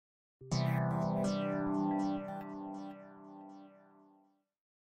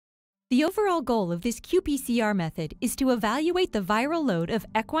The overall goal of this qPCR method is to evaluate the viral load of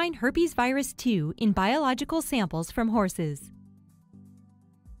equine herpesvirus-2 in biological samples from horses.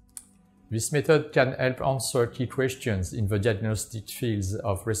 This method can help answer key questions in the diagnostic fields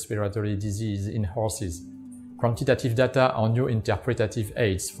of respiratory disease in horses. Quantitative data are new interpretative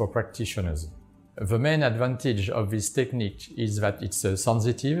aids for practitioners. The main advantage of this technique is that it's a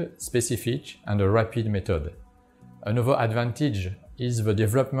sensitive, specific, and a rapid method. Another advantage is the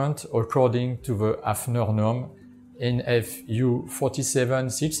development according to the Hafner norm EHV-2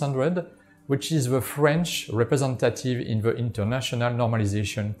 which is the French representative in the International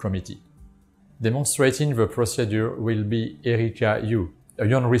Normalization Committee. Demonstrating the procedure will be Erika, a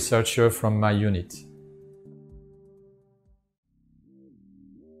young researcher from my unit.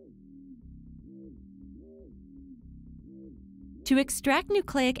 To extract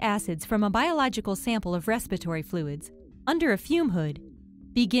nucleic acids from a biological sample of respiratory fluids under a fume hood,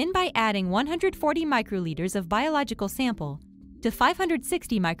 begin by adding 140 microliters of biological sample to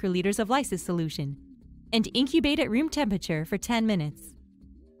 560 microliters of lysis solution and incubate at room temperature for 10 minutes.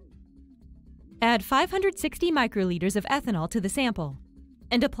 Add 560 microliters of ethanol to the sample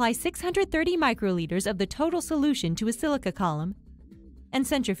and apply 630 microliters of the total solution to a silica column and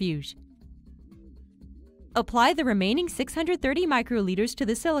centrifuge. Apply the remaining 630 microliters to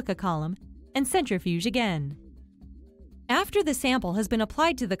the silica column and centrifuge again. After the sample has been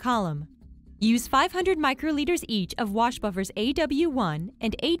applied to the column, use 500 microliters each of wash buffers AW1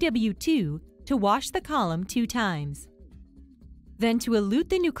 and AW2 to wash the column 2 times. Then, to elute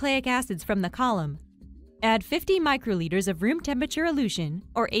the nucleic acids from the column, add 50 microliters of room temperature elution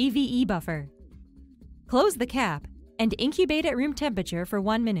or AVE buffer. Close the cap and incubate at room temperature for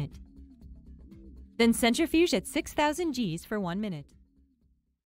 1 minute. Then centrifuge at 6,000 Gs for 1 minute.